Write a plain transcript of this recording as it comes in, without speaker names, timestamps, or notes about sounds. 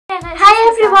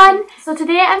everyone! So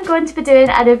today I'm going to be doing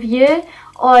a review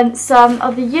on some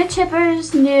of the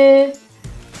YouTubers' new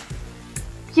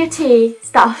beauty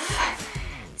stuff.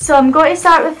 So I'm going to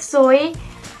start with Zoe,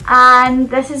 and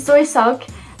this is Zoe Sugg,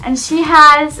 and she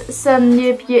has some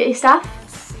new beauty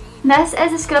stuff. This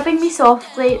is a Scrubbing Me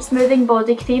Softly Smoothing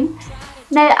Body Cream.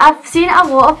 Now I've seen a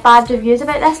lot of bad reviews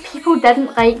about this. People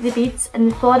didn't like the beads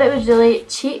and they thought it was really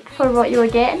cheap for what you were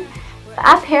getting. But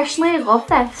I personally love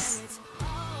this.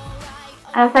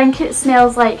 And I think it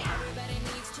smells like,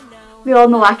 we all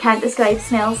know I can't describe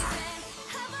smells.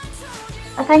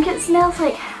 I think it smells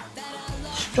like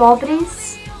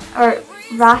strawberries or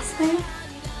raspberry.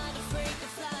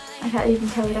 I can't even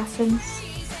tell the difference.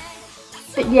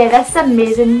 But yeah, this is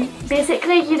amazing.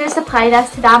 Basically you just apply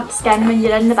this to damp skin when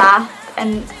you're in the bath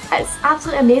and it's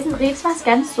absolutely amazing. It leaves my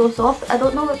skin so soft. I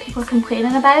don't know what people are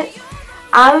complaining about.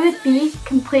 I would be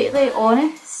completely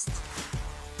honest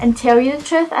and tell you the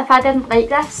truth if I didn't like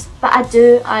this, but I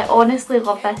do. I honestly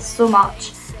love this so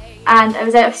much. And it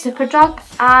was out of Superdrug,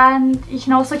 and you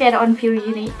can also get it on Feel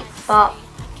Unique, but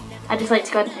I just like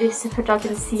to go into Superdrug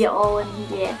and see it all, and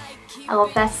yeah, I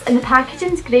love this. And the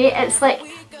packaging's great. It's like,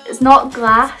 it's not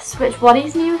glass, which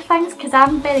worries me with things because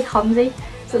I'm very clumsy.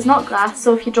 So it's not glass,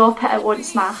 so if you drop it, it won't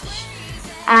smash.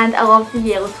 And I love the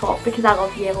yellow top because I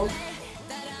love yellow.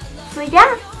 So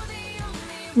yeah.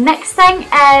 Next thing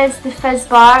is the Fizz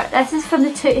Bar. This is from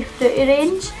the Tutti Frutti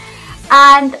range.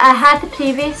 And I had the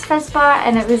previous Fizz Bar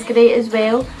and it was great as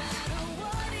well.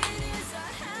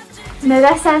 Now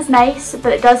this is nice,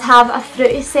 but it does have a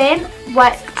fruity scent,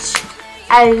 which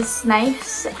is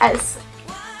nice. It's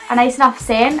a nice enough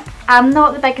scent. I'm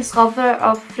not the biggest lover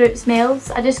of fruit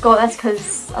smells. I just got this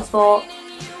because I thought,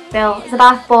 well, it's a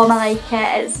bath bomb, I like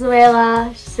it. It's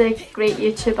Zoella, she's a great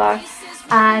YouTuber,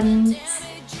 and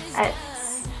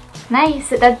it's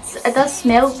nice. It does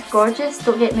smell gorgeous,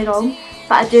 don't get me wrong,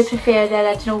 but I do prefer the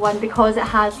original one because it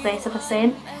has less of a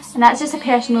scent, and that's just a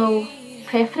personal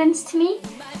preference to me.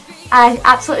 I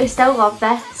absolutely still love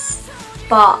this,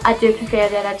 but I do prefer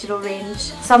the original range.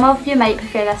 Some of you might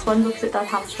prefer this one because it does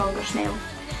have a stronger smell.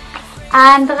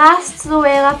 And the last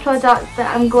Zoella product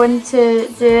that I'm going to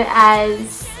do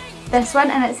is this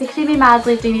one, and it's the Creamy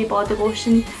Madly Dreamy Body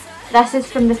Lotion. This is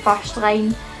from the first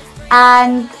line,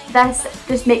 and this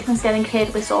just makes my skin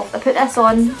incredibly soft. I put this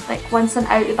on like once I'm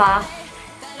out the bath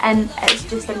and it's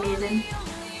just amazing.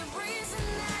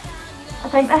 I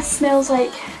think this smells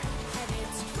like,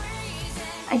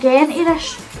 again, either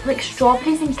like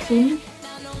strawberries and cream.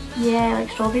 Yeah,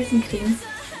 like strawberries and cream.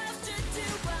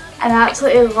 And I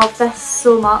absolutely love this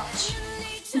so much.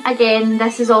 Again,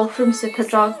 this is all from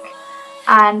Superdrug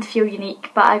and Feel Unique,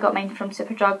 but I got mine from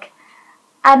Superdrug.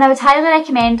 And I would highly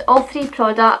recommend all three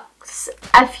products.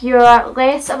 If you're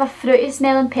less of a fruity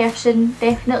smelling person,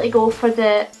 definitely go for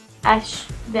the bath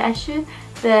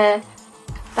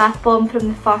bomb from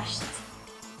the first.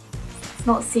 It's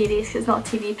not series because it's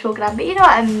not a TV programme, but you know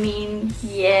what I mean.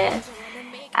 Yeah,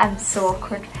 I'm so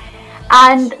awkward.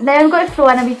 And now I'm going to throw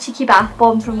in a wee cheeky bath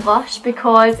bomb from Lush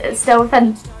because it's still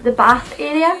within the bath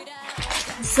area.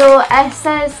 So this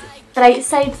is Bright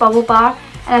Side Bubble Bar,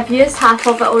 and I've used half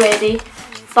of it already,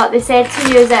 but they said to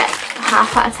use it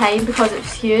half at a time because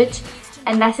it's huge,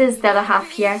 and this is the other half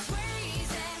here.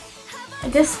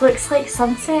 It just looks like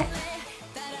sunset,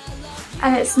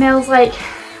 and it smells like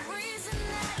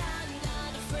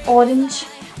orange.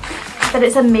 But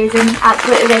it's amazing.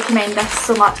 Absolutely recommend this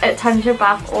so much. It turns your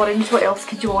bath orange. What else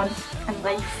could you want in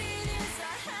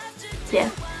life?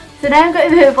 Yeah. So now I'm going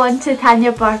to move on to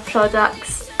Tanya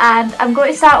products, and I'm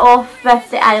going to start off with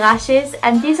the eyelashes,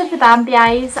 and these are the Bambi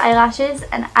Eyes eyelashes,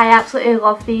 and I absolutely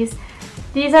love these.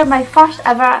 These are my first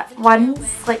ever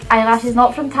ones, like eyelashes,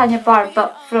 not from Tanya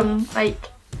but from like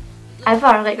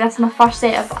ever. Like this is my first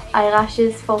set of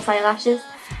eyelashes, false eyelashes,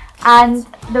 and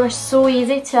they were so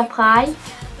easy to apply.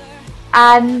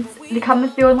 And they come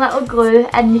with their own little glue,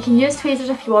 and you can use tweezers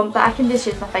if you want, but I can just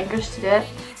use my fingers to do it.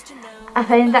 I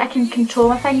find that I can control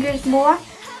my fingers more,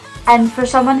 and for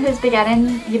someone who's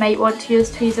beginning you might want to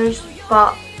use tweezers,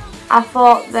 but I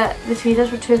thought that the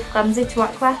tweezers were too flimsy to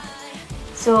work with.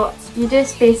 So you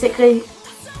just basically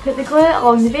put the glue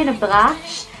along the vein of the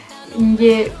lash, and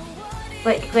you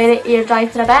like let it air dry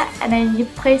for a bit, and then you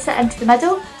place it into the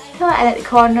middle, pull it in at the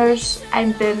corners,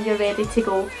 and boom, you're ready to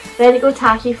go. Let it go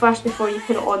tacky first before you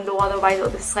put it on though, otherwise it'll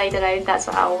just slide around. That's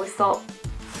what I always thought.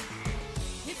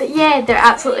 But yeah, they're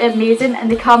absolutely amazing,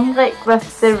 and they come like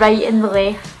with the right and the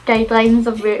left guidelines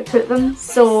of where to put them,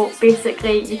 so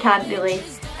basically you can't really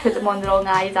put them on the wrong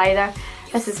eyes either.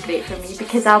 This is great for me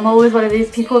because I'm always one of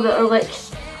these people that are like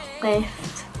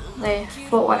left,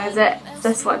 what one is it?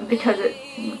 This one, because it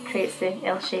creates the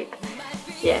L shape.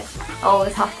 Yeah, I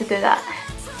always have to do that.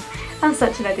 I'm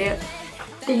such an idiot.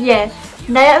 But yeah,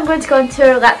 now I'm going to go into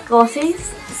our lip glosses.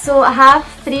 So I have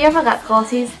 3 of our lip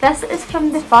glosses. This is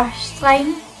from the first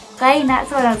line. That's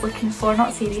the one I was looking for,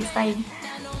 not series line.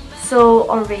 So,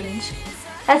 or range.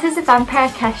 This is the Vampire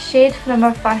Kiss shade from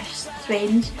our first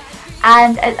range,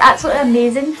 and it's absolutely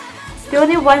amazing. The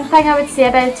only one thing I would say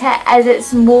about it is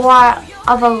it's more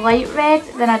of a light red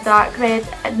than a dark red.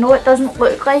 No, it doesn't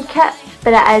look like it,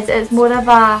 but it is. It's more of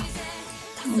a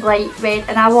light red,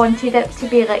 and I wanted it to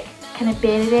be like kind of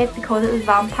berry red because it was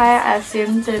vampire. I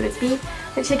assumed that it would be,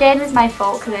 which again was my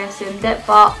fault because I assumed it,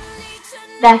 but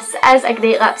this is a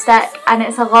great lipstick and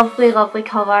it's a lovely, lovely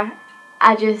colour.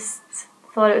 I just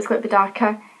thought it was going to be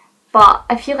darker. But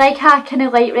if you like a kind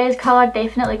of light red colour,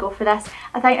 definitely go for this.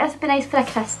 I think this would be nice for a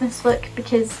Christmas look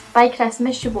because by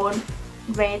Christmas you want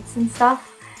reds and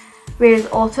stuff. Whereas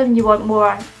autumn you want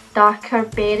more darker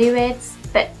berry reds.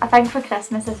 But I think for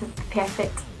Christmas this would be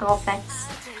perfect. I love this.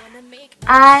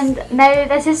 And now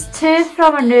this is 2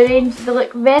 from our new range. They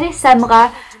look very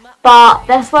similar. But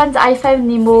this one's I Found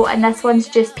Nemo and this one's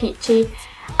just peachy.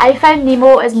 I Found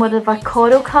Nemo is more of a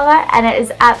coral colour and it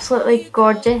is absolutely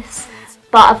gorgeous.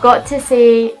 But I've got to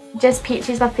say, Just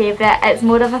Peachy is my favourite. It's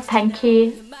more of a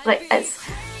pinky, like it's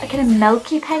a kind of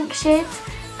milky pink shade.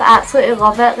 But I absolutely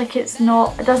love it. Like it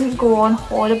doesn't go on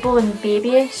horrible and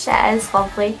babyish. It is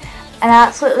lovely. And I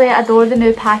absolutely adore the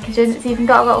new packaging. It's even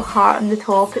got a little heart on the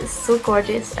top. It's so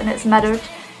gorgeous and it's mirrored.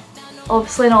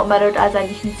 Obviously not mirrored as in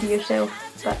you can see yourself.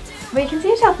 But you can see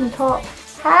yourself on the top.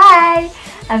 Hi!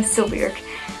 I'm so weird.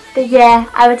 But yeah,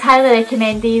 I would highly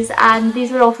recommend these, and these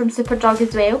were all from Superdrug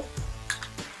as well.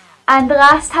 And the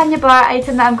last Tanya Bar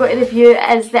item that I'm going to review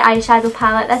is the eyeshadow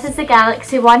palette. This is the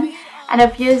Galaxy one and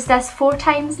I've used this 4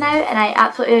 times now and I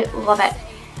absolutely love it.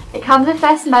 It comes with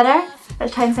this mirror.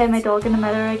 Let's try and find my dog in the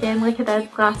mirror again like I did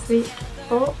last week.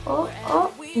 Oh, oh,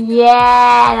 oh.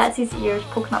 Yeah, that's his ears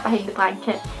poking up behind the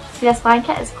blanket. See, this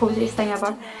blanket is the coziest thing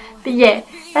ever. But yeah,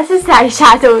 this is the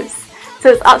eyeshadows. So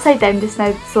it's upside down just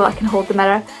now so I can hold the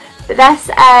mirror. But this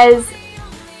is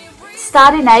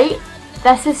Starry Night,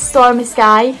 this is Stormy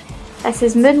Sky, this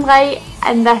is Moonlight,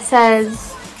 and this is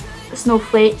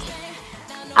Snowflake.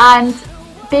 And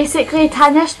basically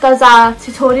Tanya does a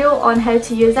tutorial on how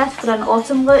to use this for an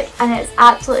autumn look and it's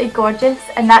absolutely gorgeous,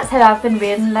 and that's how I've been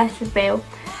wearing this as well.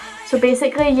 So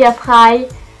basically you apply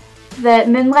the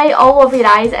Moonlight all over your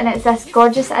eyes and it's this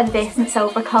gorgeous iridescent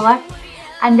silver colour,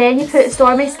 and then you put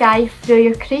Stormy Sky through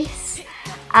your crease,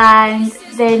 and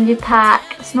then you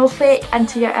pack Snowflake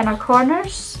into your inner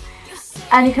corners,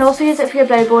 and you can also use it for your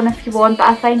brow bone if you want, but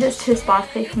I find it's too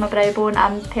sparkly for my brow bone.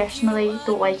 I personally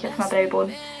don't like it for my brow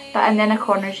bone, but in the inner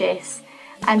corners yes.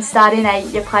 And Starry Night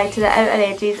you apply to the outer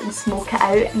edges and smoke it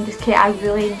out and just get a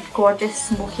really gorgeous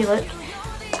smoky look,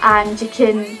 and you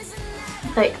can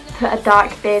like put a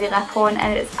dark berry lip on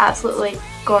and it's absolutely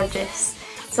gorgeous.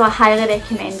 So I highly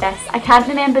recommend this. I can't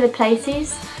remember the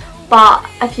prices, but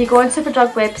if you go on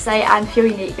Superdrug website and Feel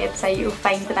Unique website you'll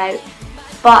find them out.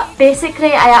 But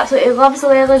basically I absolutely love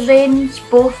Zoella's range,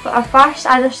 both our first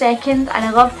and our second, and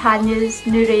I love Tanya's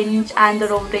new range and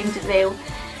our old range as well.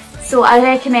 So I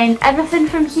recommend everything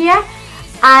from here,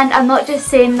 and I'm not just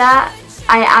saying that,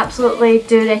 I absolutely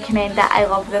do recommend it. I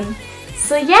love them.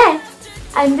 So yeah,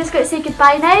 I'm just going to say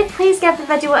goodbye now. Please give the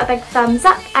video a big thumbs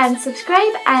up and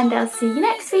subscribe, and I'll see you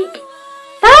next week.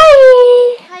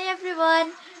 Bye! Hi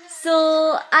everyone.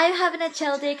 So I'm having a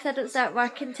chill day because I don't start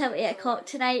work until 8 o'clock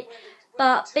tonight.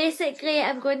 But basically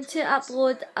I'm going to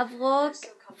upload a vlog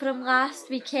from last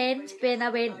weekend when I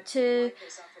went to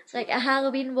like a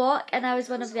Halloween walk and I was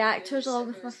one of the actors along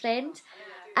with my friend.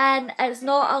 And it's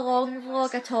not a long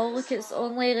vlog at all, like it's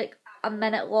only like a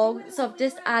minute long, so I've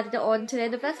just added it on to the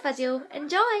end of this video.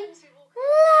 Enjoy! La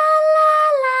la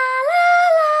la la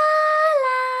la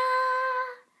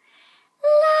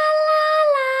la la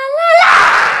la la.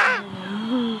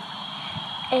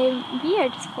 We are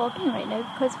just vlogging right now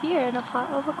because we are in a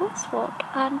part of a ghost walk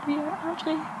and we are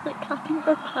actually like cracking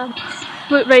our pants.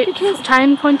 Look, right, because, try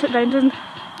and point it round and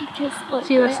because look,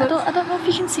 see this. I don't know if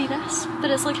you can see this, but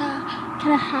it's like a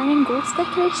kind of hanging ghost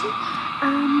decoration.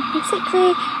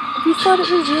 Basically we thought it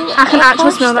was real. I can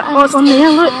actually smell that. Oh, it's on there,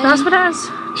 look, that's what it is.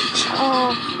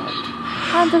 Oh,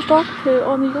 and there's dog poo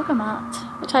on the yoga mat,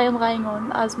 which I am lying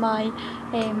on as my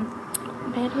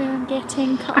bed where I'm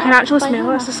getting cut I can actually smell it,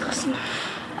 Hannah. it's disgusting.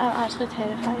 I'm actually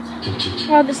terrified.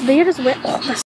 Oh, this there as well. Oh, this